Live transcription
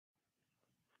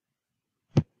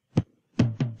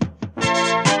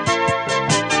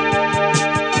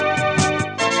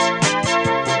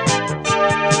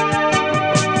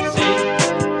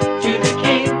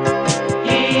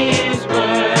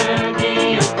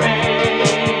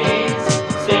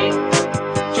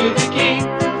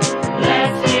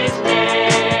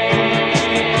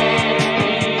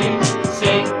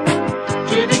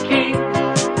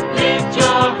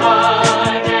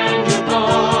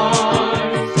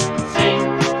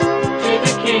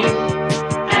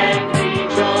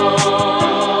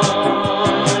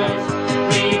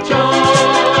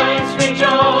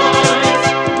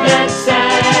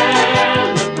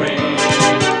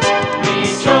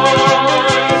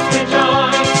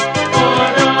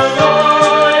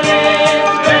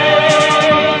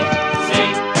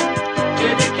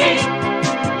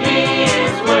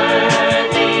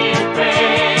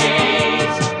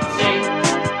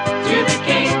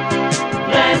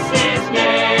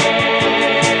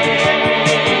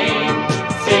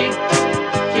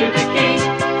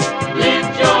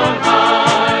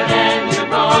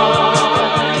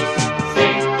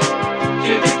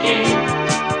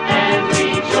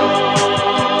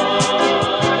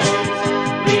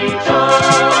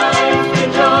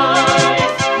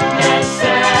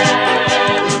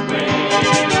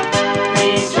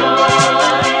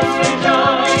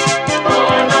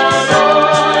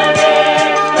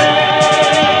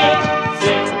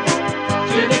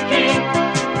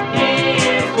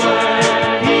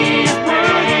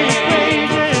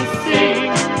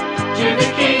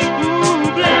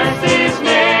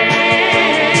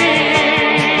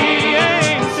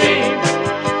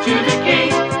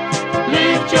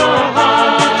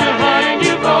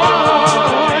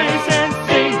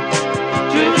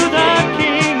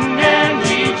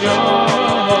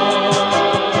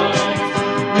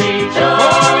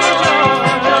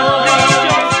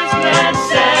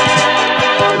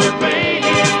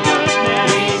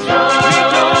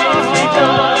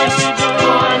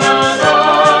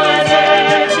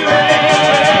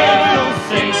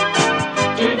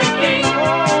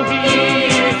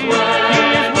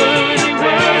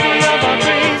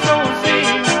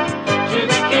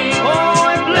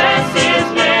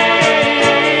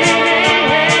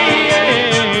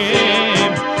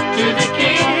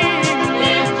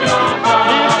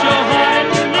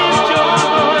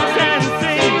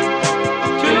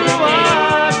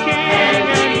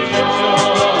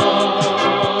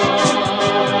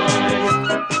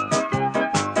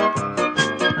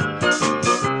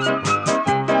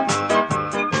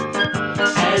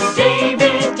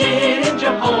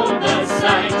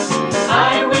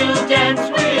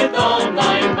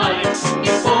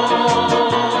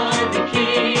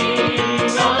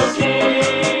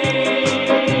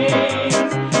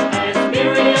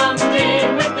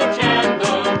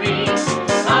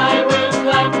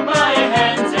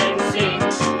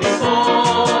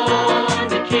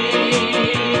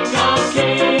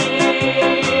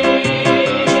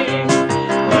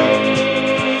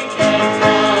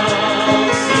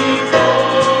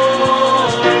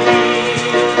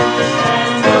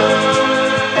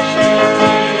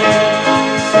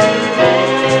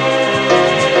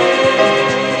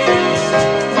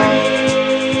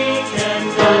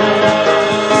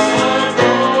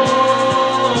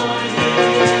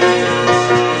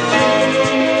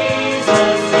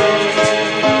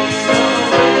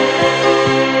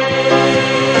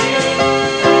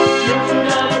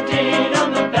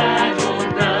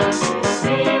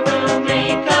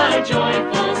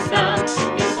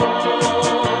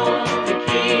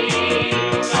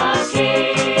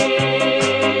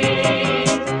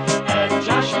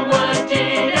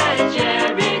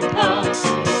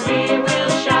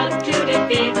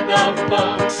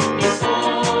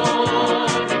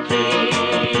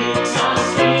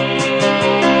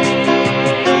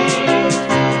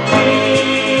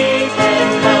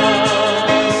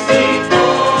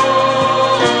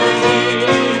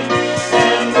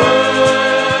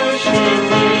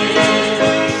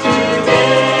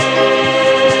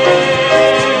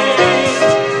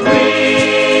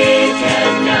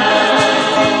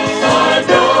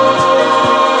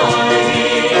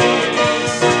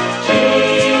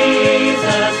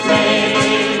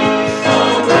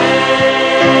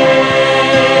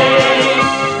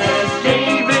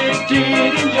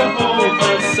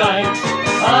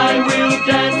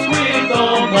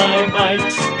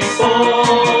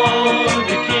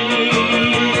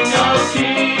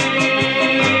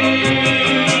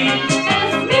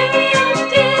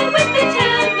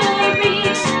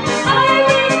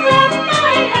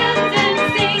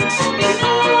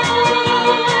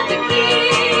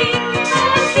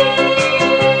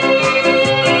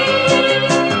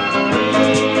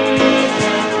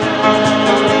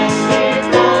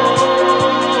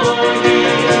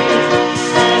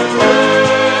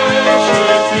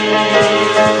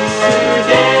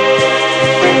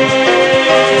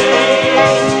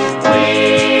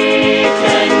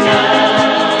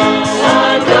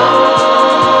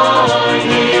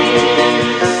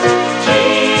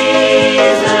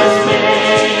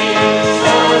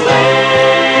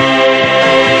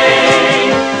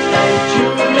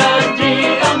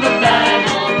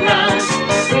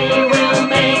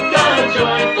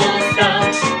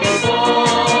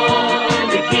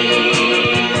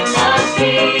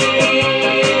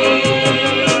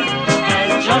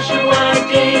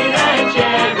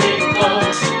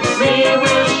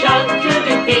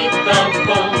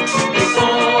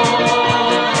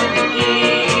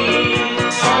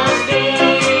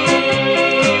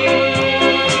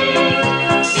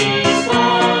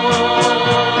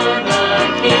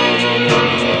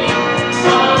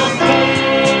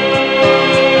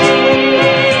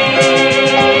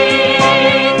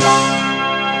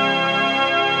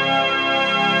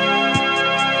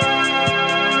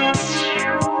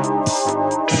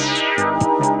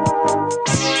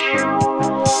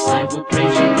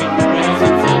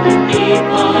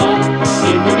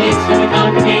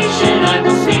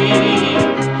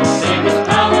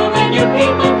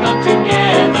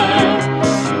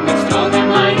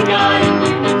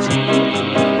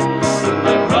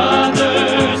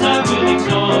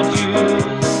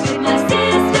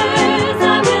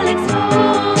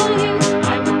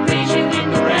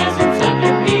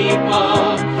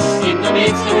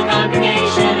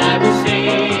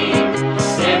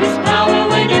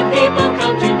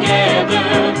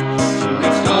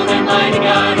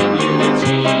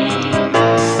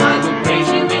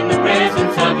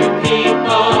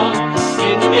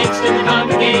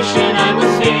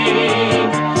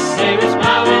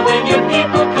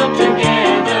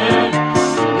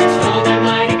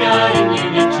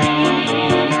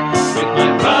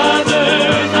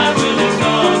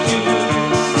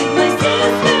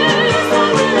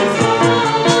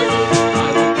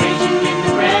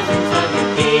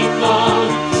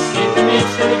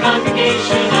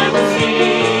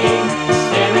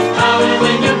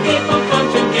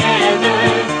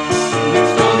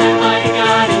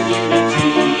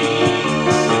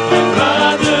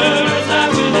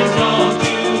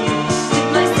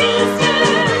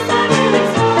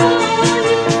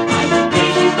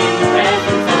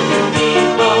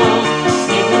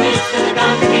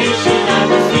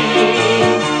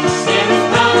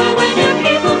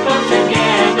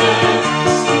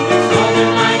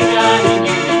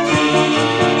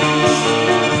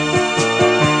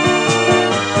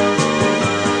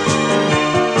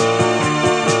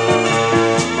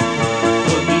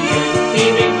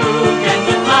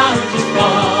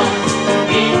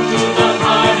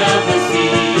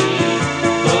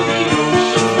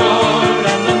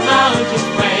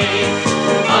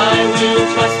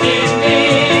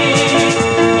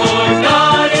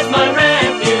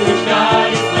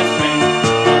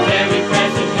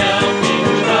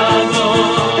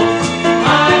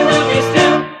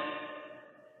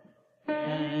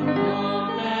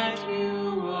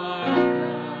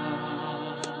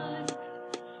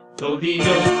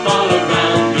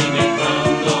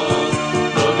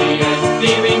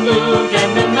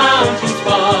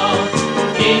fall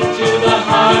into the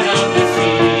heart of the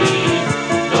sea.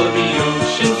 Though the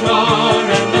oceans roar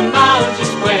and the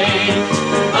mountains quake,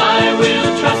 I will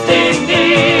trust in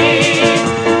thee.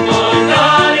 For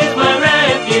God is my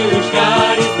refuge,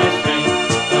 God is my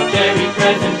strength, a very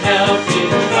present help in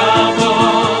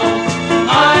trouble.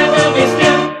 I will be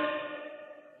still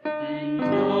and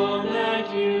know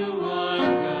that you are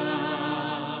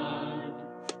God.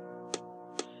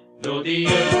 Though the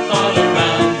earth all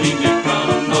around me may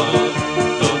crumble,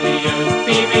 though the earth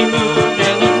be removed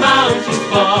and the mountains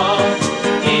fall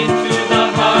into the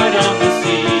heart of the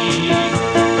sea,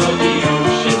 though the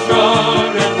oceans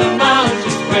roar and the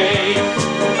mountains quake,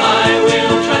 I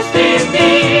will trust in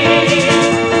thee.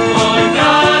 For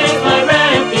God is my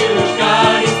refuge,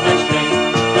 God is my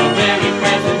strength, a very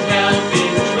present help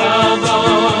in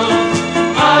trouble.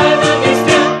 I will be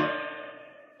still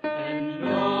and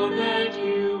know that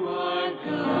you are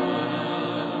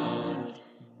God.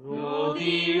 Though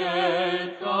the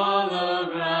earth all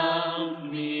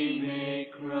around me may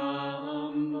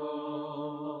crumble.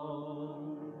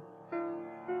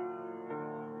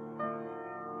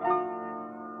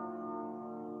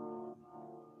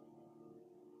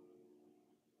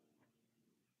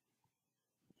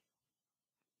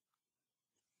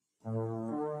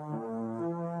 Oh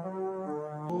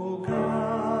God,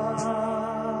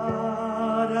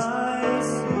 I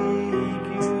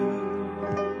seek you.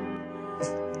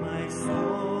 My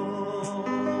soul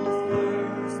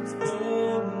thirsts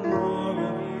for more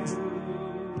of you.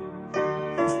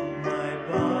 My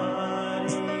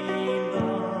body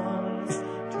longs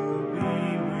to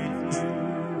be with you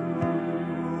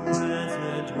as a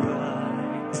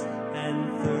dry and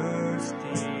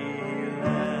thirsty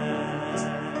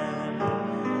land.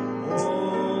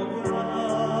 Oh God,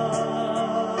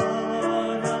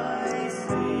 I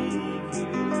seek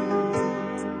you.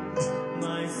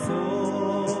 My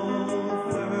soul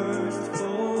thirsts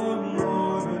for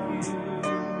more of you.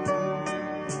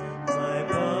 My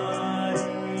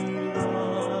body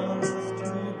longs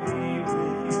to be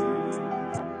with you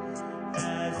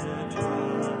as a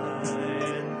dry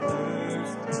and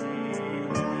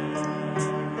thirsty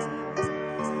land.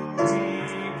 Because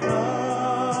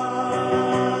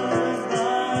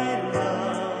thy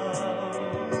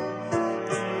love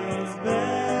is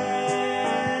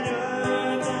better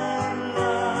than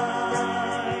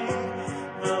life,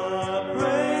 the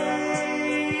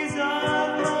praise of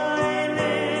my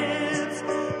lips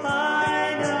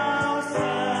I now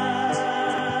sacrifice.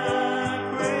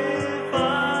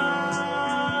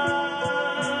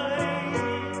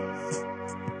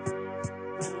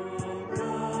 Oh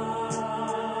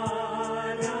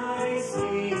God, I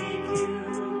seek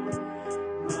you.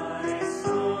 My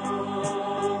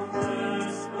soul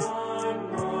thirsts for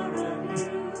more of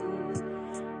you.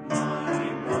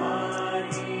 My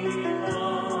body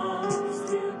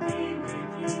longs to be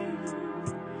with you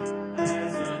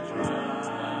as a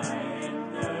dry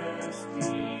and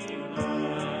thirsty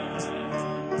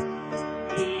land.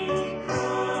 Because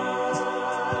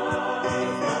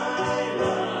thy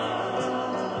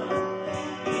love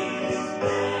is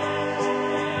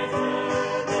better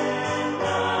than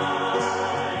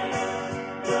life,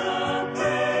 the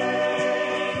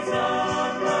praise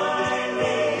of my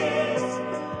lips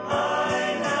I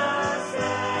now sacrifice.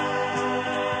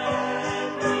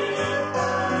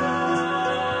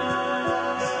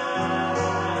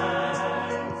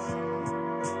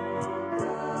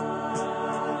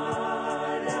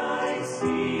 God, I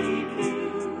seek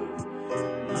you.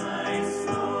 My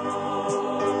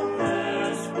soul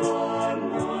thirsts for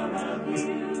more of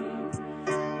you.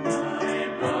 My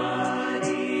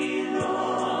body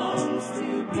longs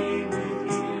to be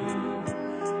with you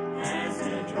as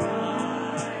a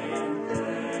dry and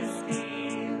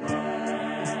thirsty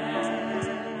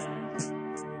land.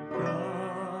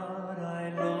 God,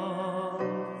 I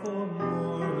long for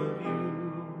more of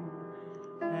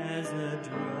you as a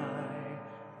dry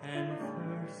and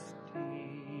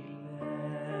thirsty land.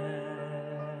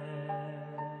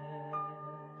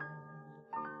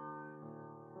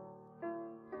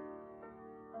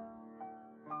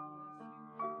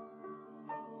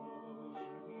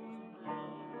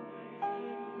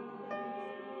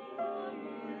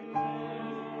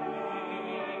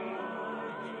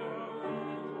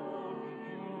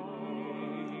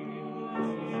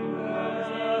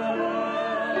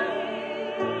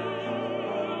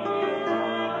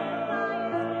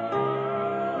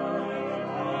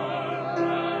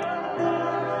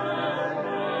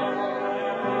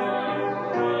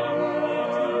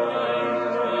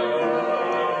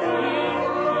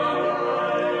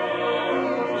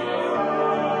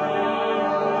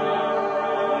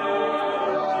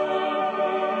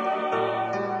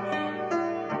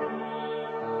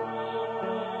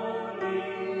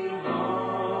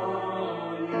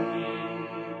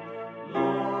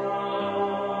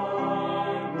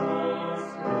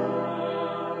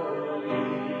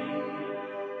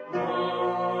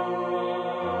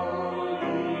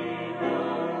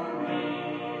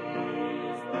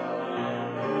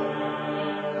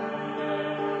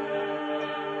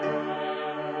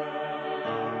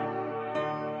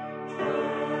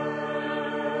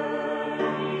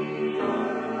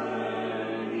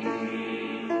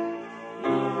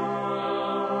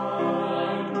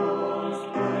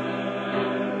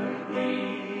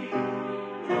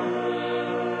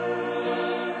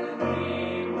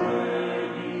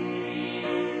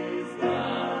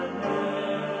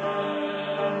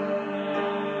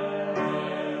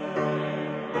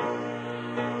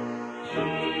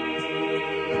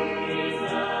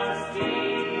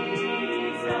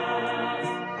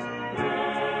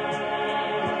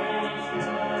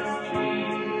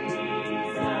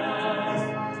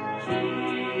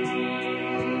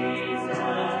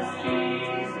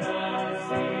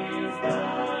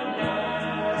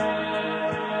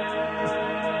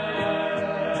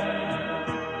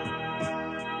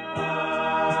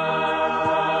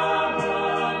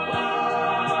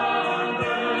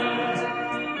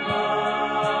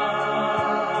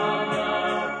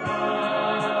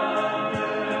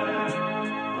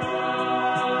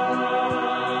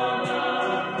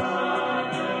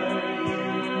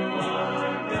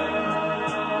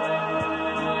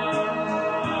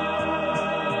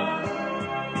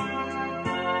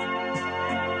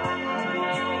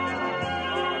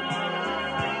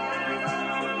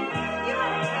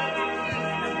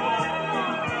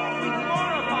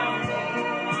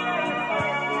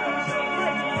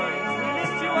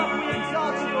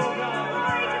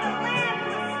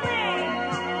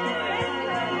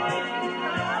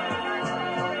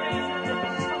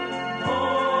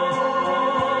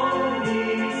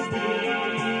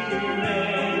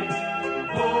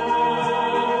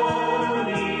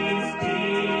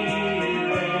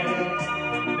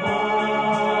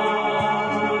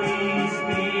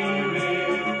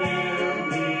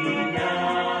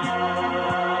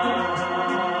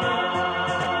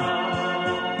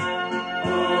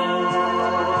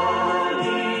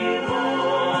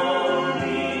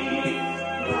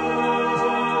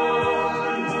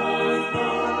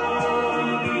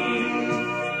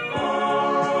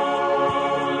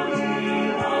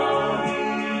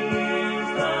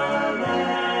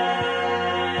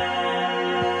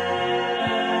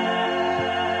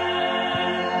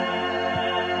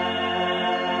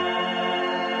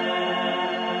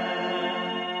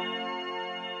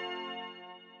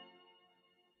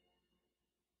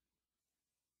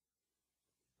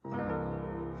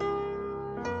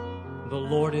 The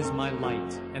Lord is my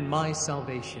light and my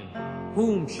salvation.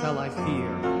 Whom shall I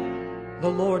fear? The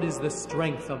Lord is the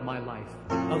strength of my life.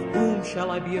 Of whom shall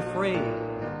I be afraid?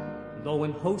 Though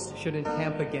an host should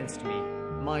encamp against me,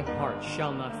 my heart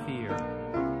shall not fear.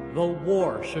 Though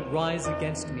war should rise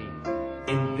against me,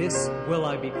 in this will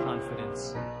I be confident.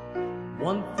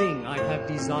 One thing I have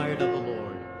desired of the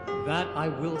Lord, that I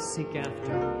will seek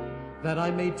after, that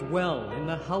I may dwell in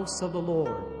the house of the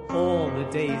Lord all the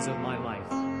days of my life,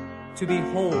 to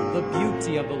behold the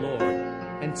beauty of the Lord,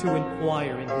 and to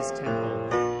inquire in his temple.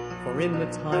 For in the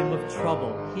time of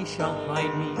trouble he shall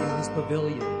hide me in his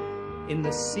pavilion. In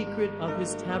the secret of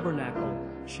his tabernacle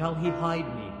shall he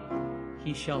hide me.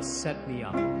 He shall set me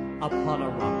up upon a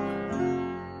rock.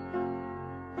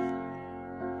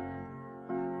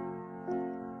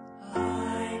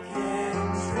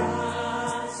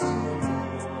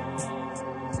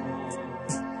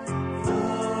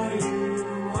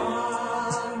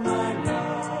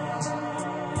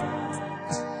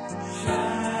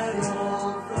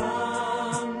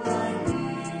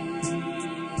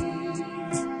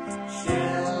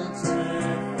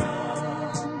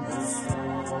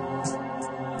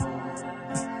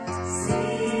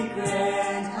 Secret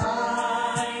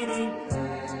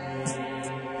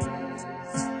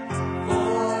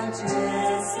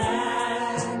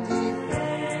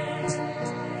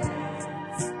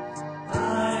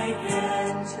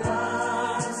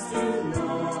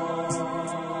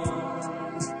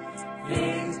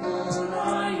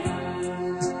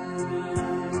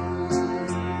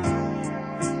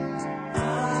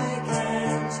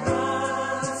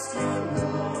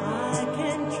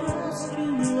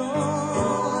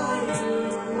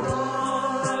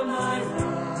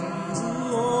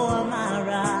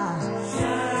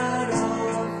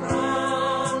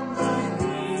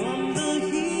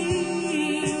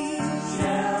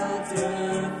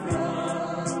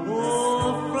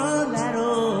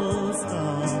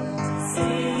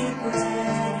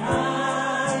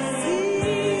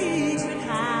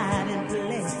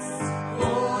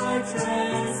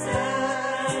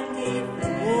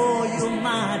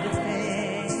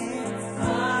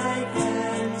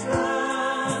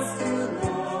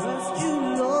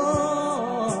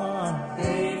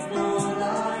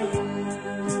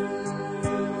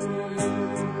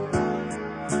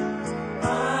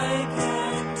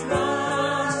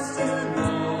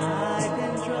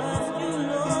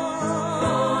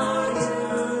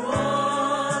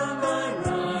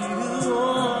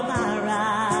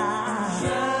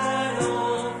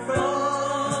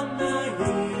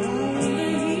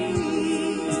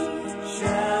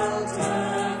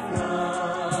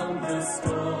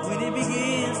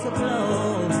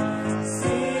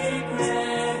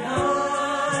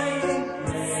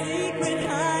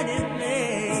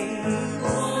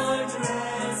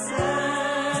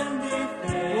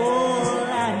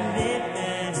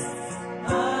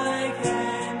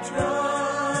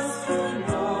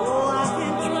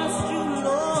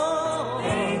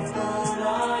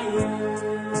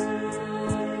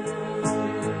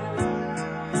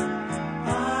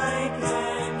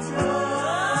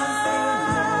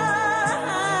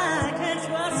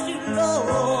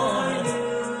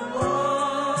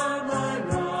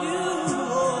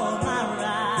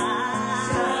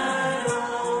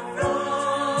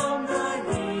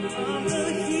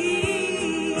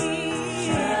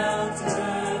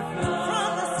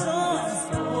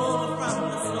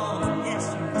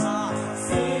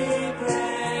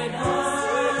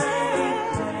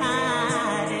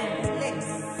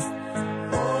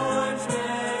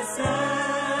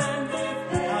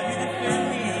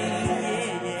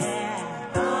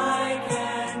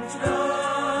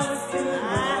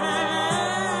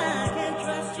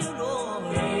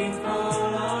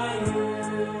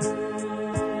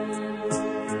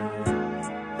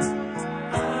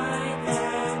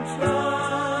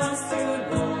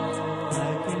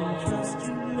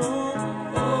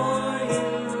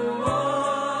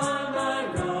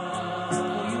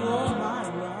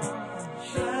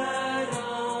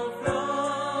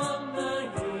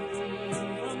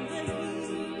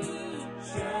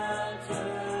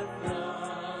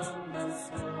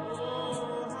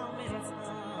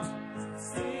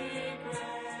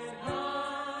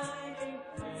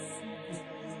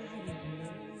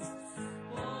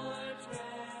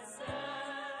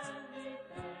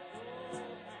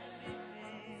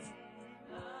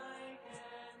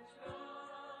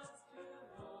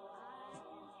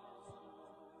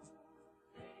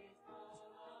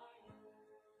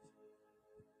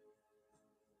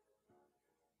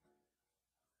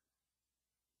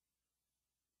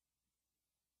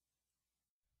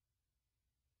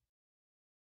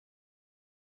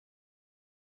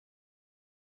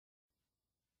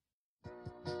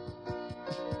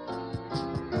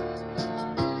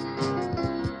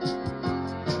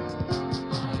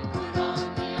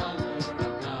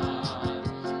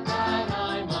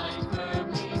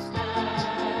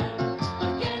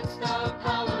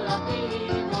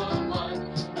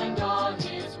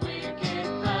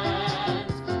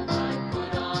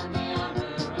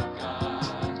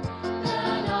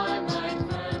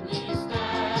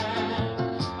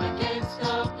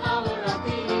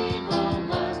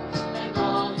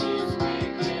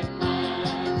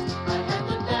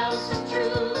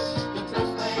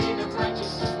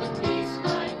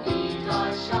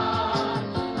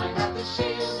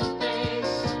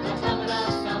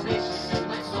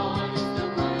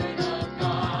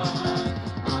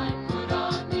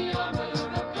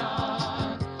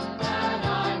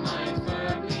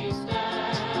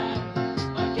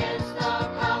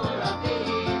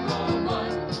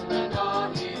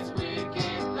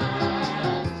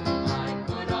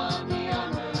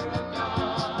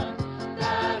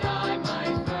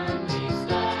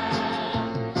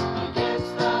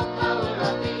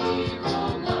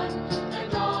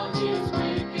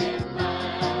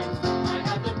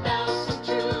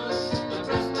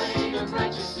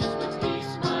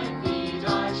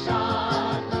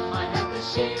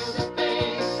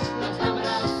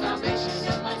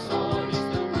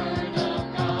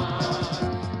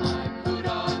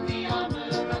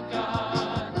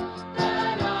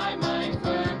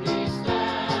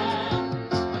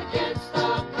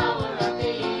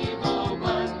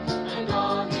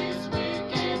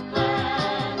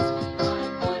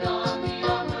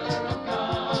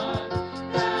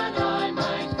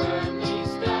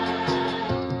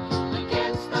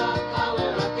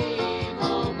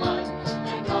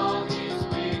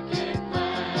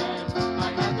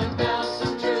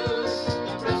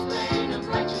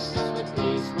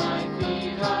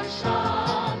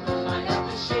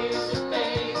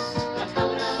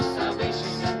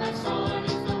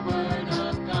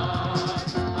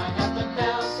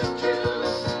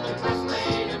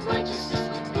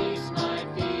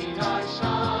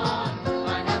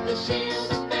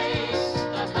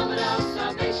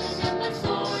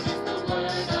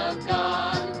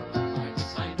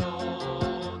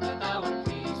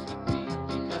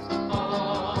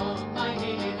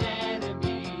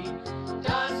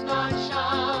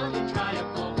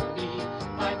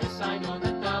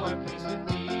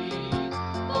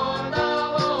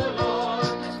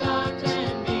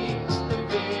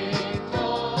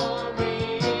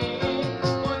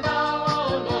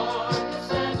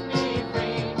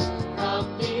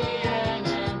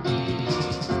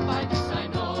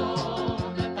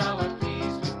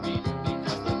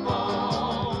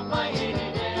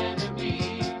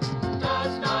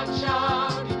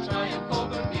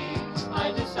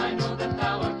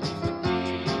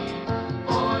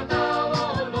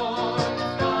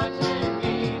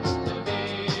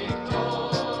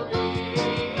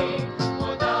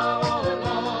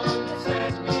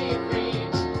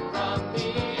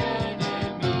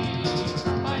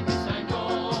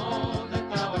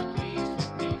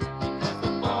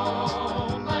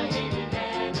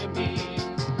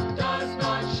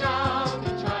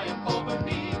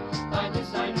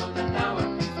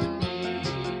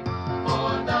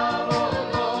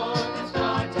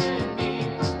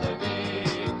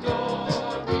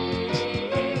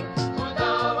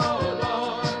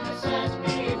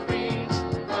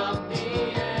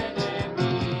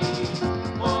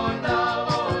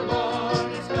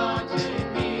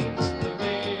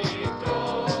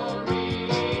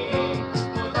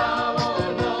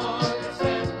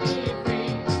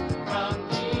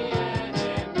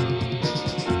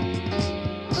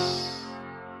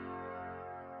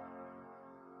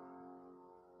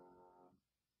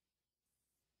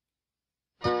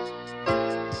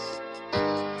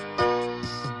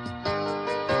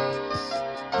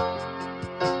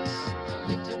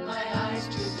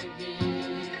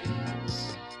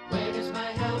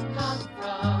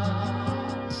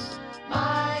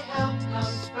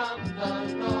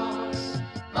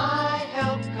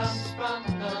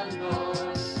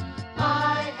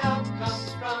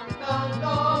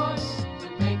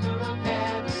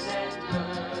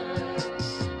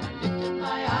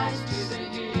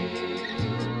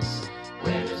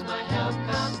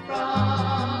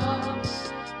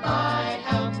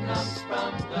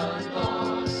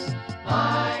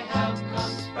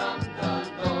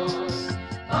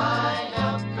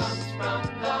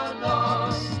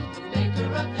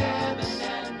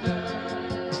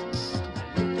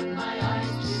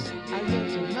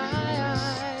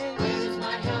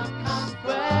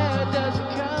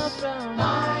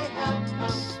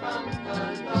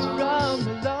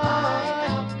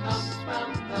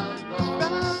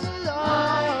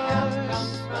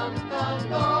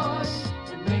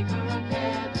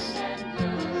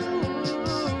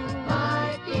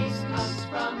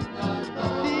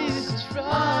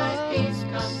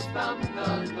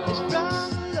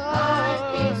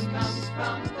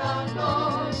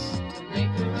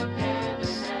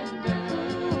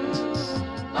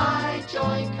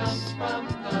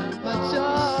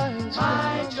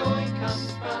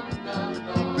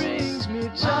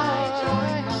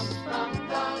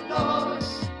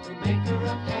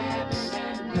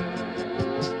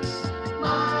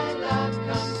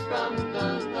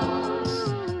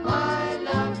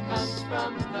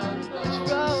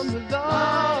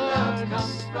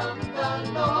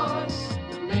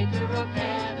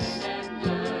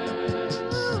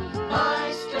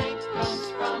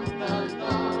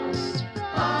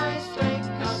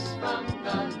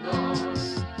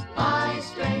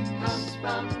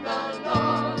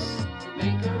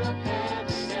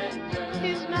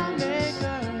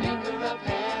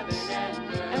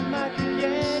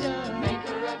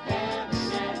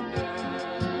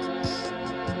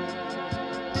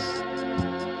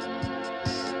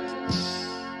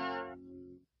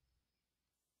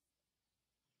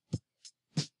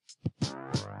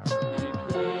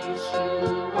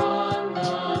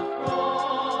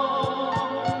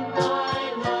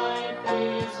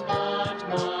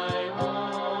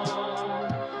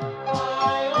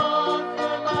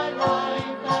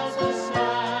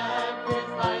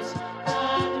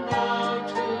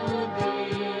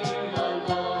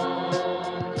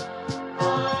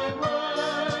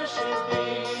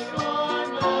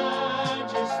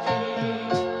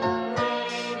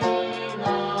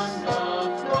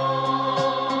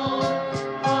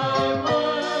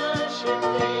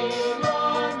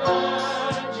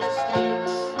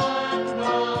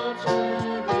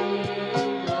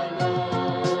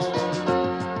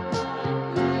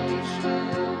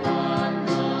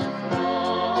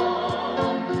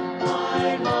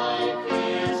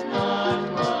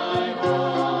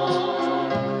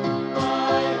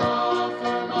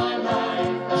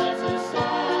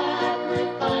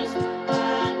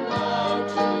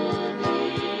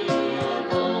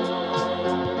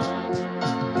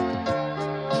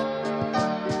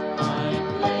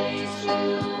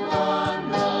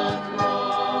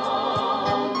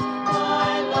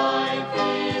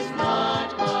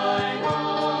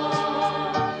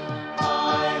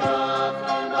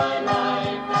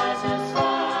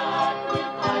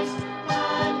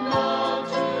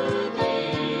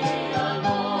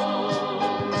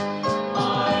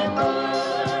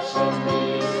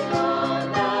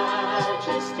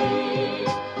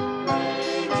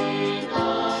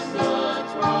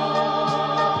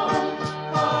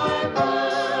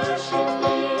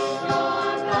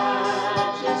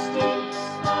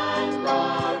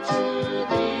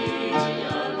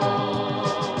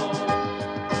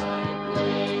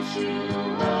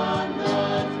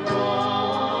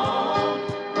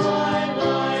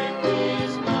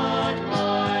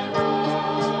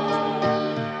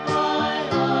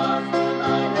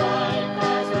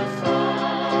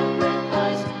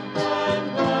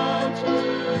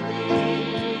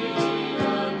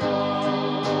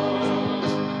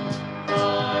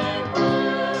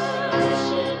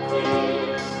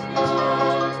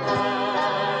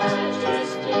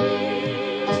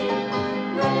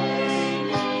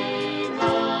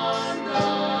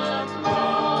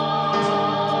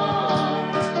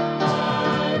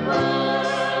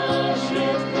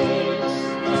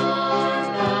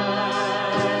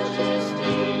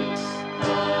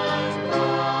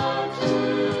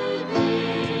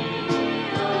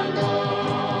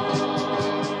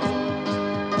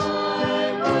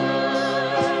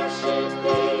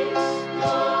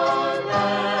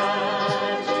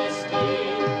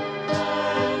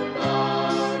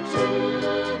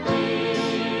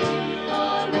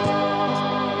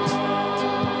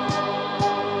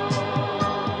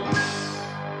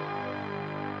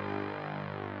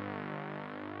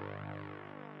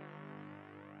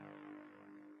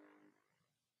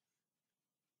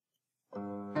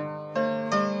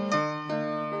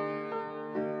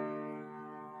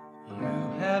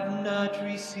not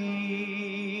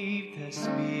received the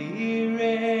Spirit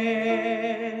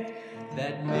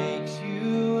that makes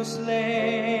you a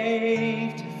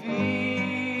slave to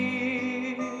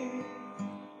fear,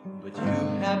 but you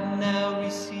have now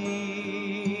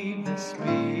received the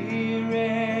Spirit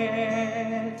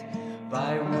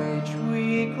by which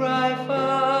we cry,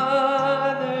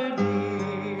 Father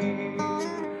dear.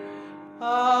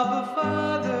 Abba,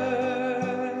 Father,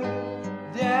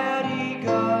 Daddy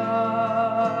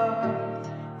God.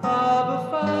 Abba,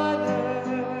 Father,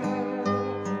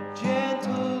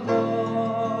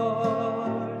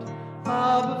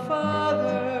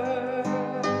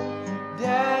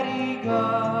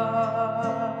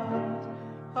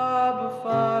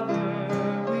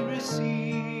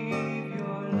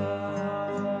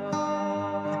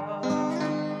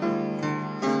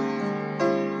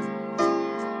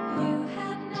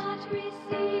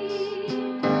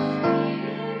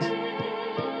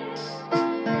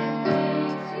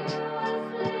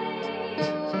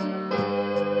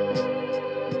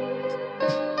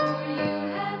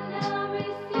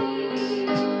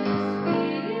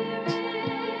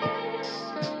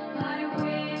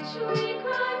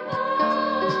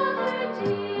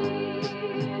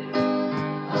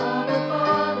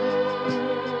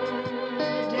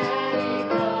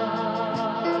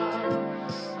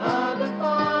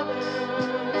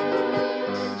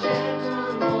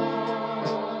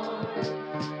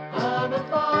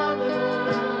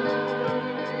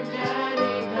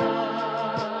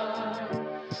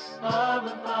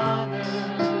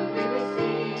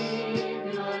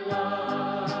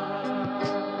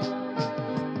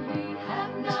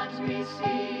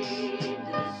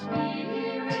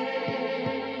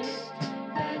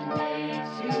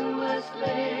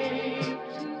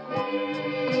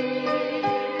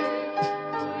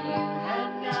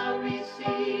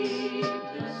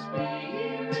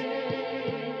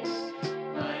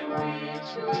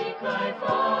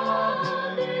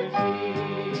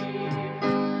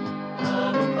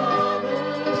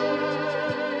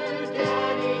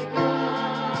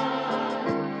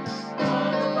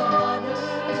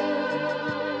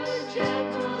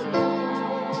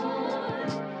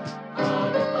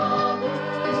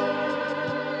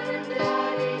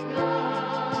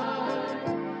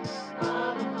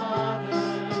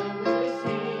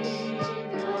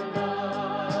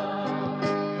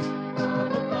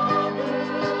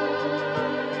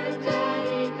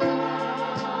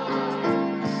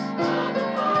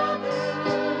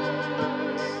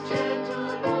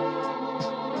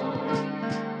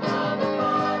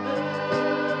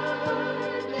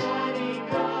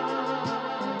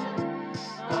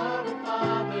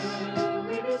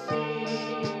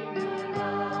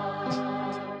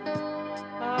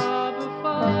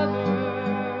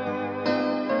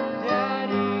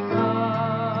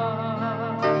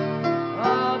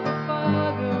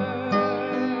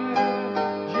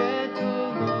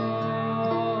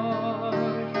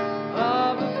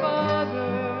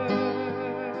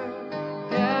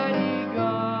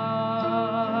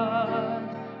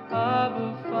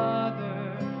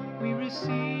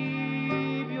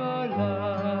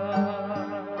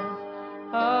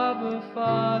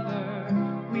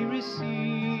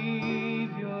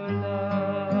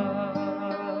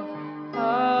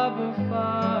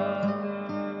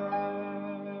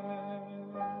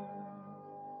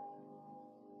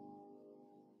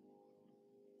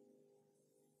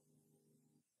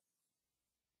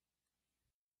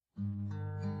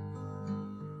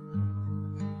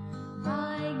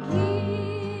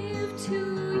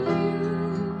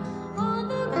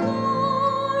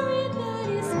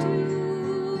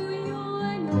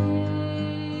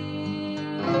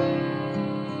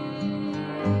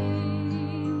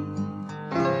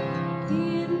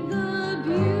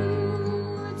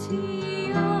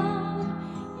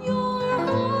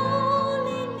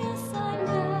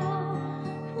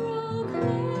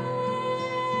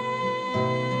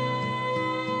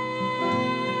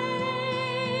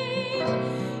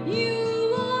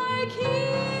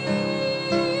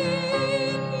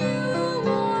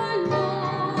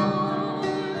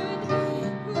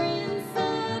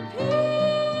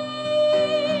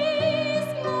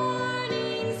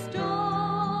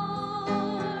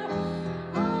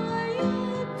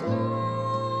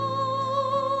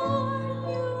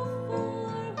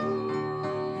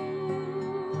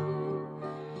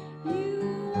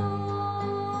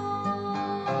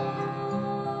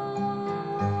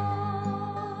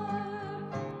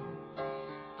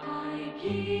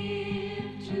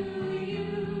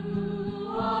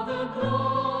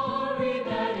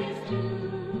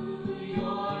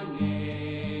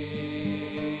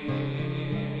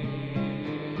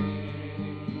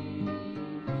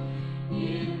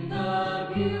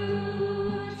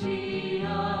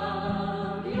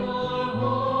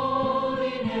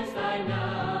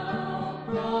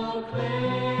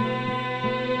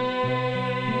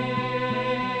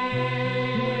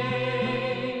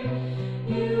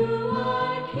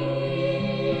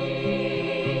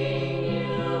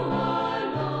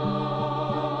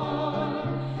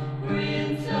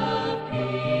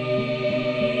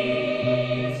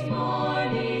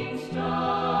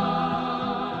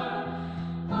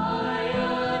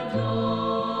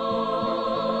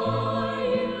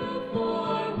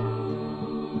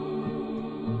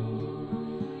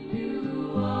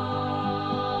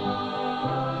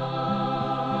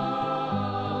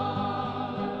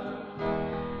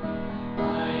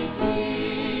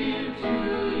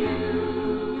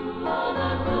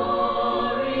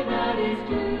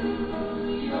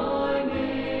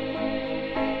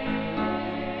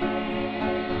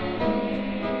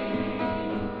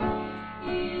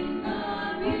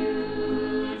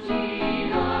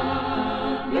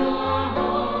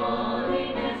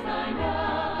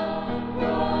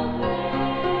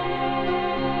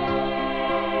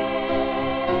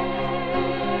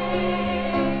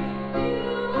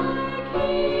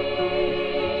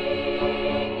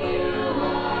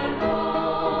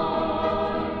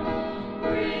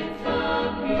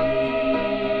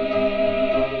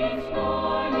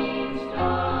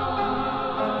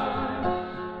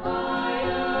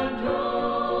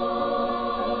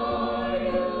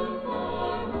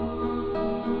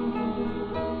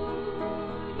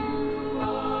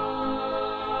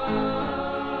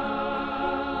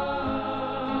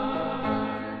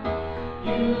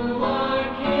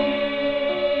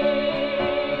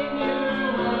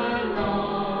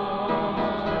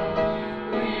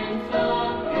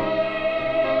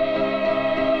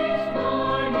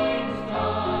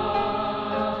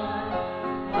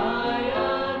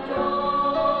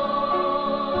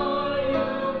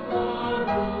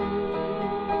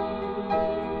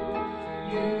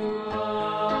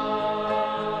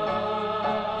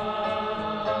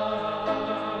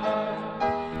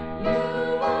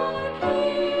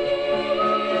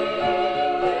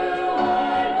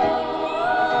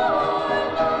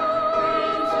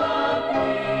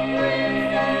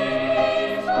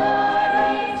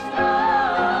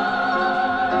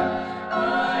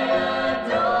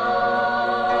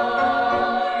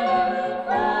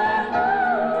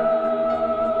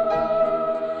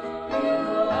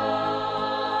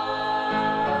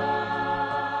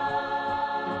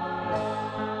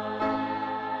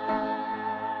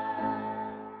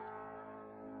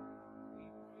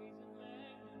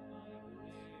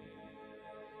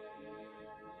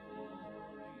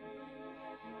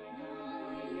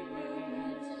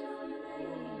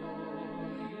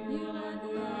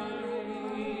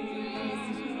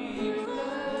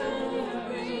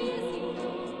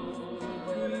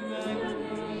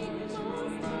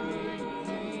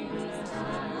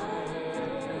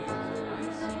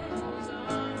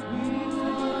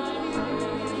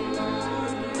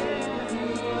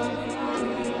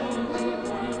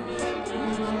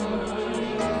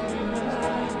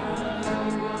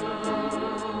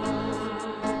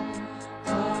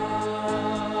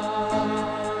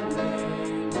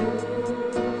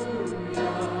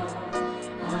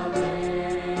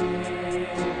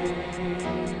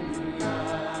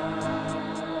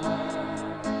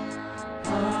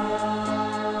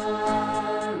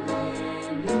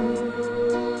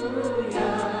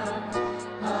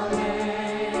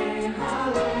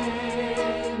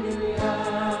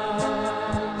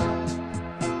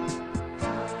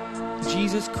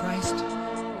 Jesus Christ,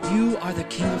 you are the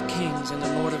King of Kings and the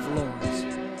Lord of Lords.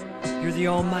 You're the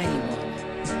Almighty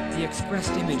One, the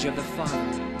expressed image of the Father,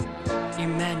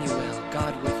 Emmanuel,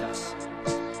 God with us.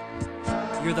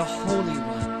 You're the Holy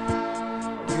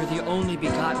One. You're the only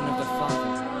begotten of the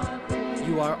Father.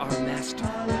 You are our Master,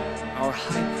 our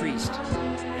High Priest,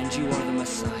 and you are the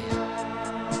Messiah.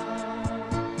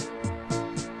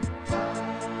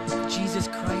 Jesus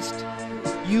Christ,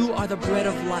 you are the bread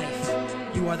of life.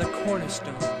 You are the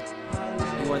cornerstone.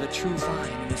 You are the true vine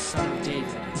and the Son of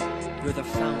David. You're the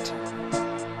fountain.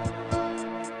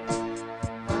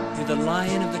 You're the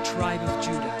Lion of the tribe of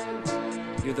Judah.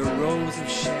 You're the Rose of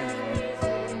Sharon.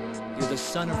 You're the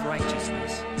Son of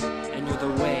Righteousness. And you're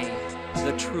the way,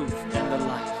 the truth, and the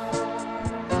life.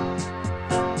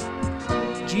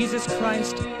 Jesus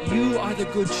Christ, you are the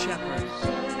Good Shepherd,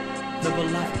 the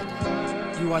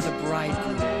Beloved. You are the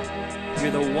Bridegroom.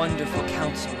 You're the Wonderful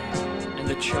Counselor and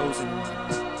the Chosen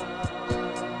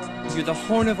One. You're the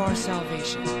horn of our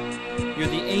salvation. You're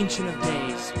the Ancient of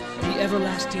Days, the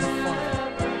Everlasting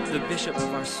Father, the Bishop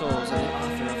of our souls and the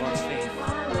Author of our faith.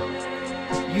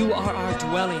 You are our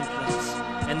dwelling place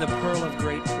and the pearl of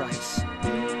great price.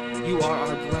 You are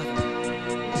our brother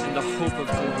and the hope of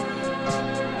glory.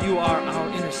 You are our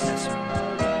intercessor.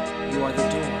 You are the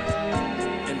door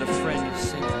and the friend of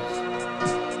sinners.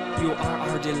 You are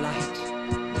our delight.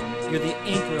 You're the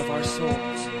anchor of our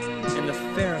souls and the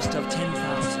fairest of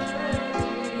 10,000.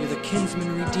 You're the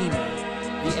kinsman redeemer,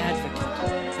 the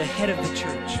advocate, the head of the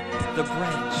church, the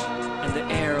branch, and the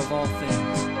heir of all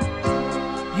things.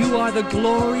 You are the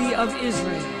glory of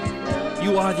Israel.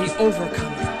 You are the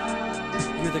overcomer.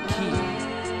 You're the key.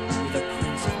 You're the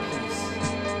Prince of Peace.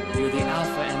 You're the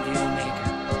Alpha and the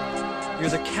Omega. You're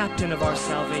the captain of our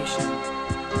salvation.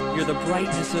 You're the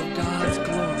brightness of God's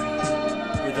glory.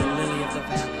 You're the lily of the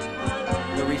valley,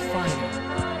 the refiner.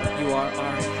 You are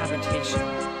our habitation.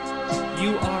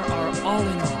 You are our all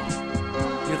in all.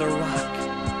 You're the rock.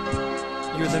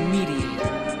 You're the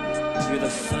mediator. You're the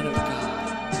Son of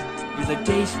God. You're the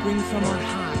day spring from on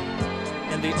high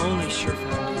and the only sure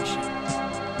foundation.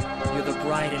 You're the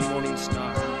bright and morning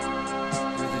star.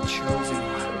 You're the chosen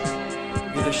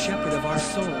one. You're the shepherd of our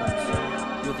souls.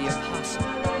 You're the apostle,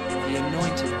 the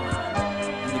anointed one,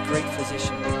 and the great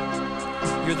physician.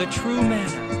 You're the true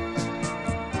manna.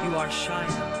 You are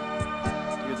Shiloh.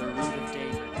 You're the root of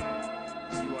David.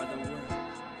 You are the Word,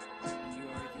 and you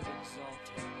are the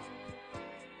exalted.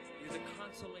 You're the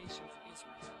consolation of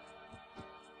Israel, and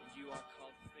you are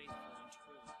called faithful and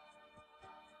true.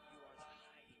 You are the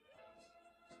hiding place.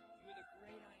 You're the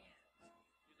great I am.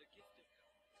 You're the gift of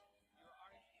God. You're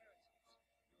our inheritance.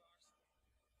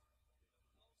 You're our strength.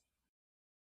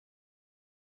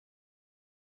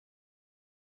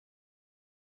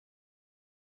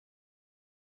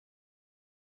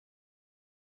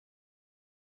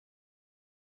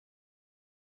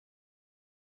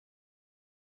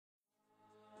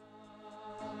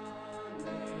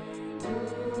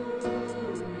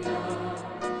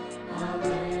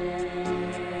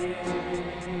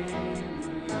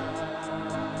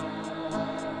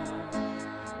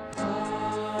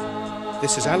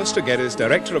 This is Alistair Geddes,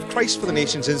 Director of Christ for the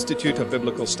Nations Institute of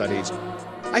Biblical Studies.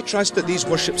 I trust that these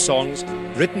worship songs,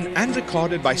 written and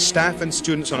recorded by staff and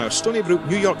students on our Stony Brook,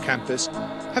 New York campus,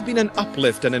 have been an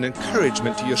uplift and an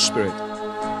encouragement to your spirit.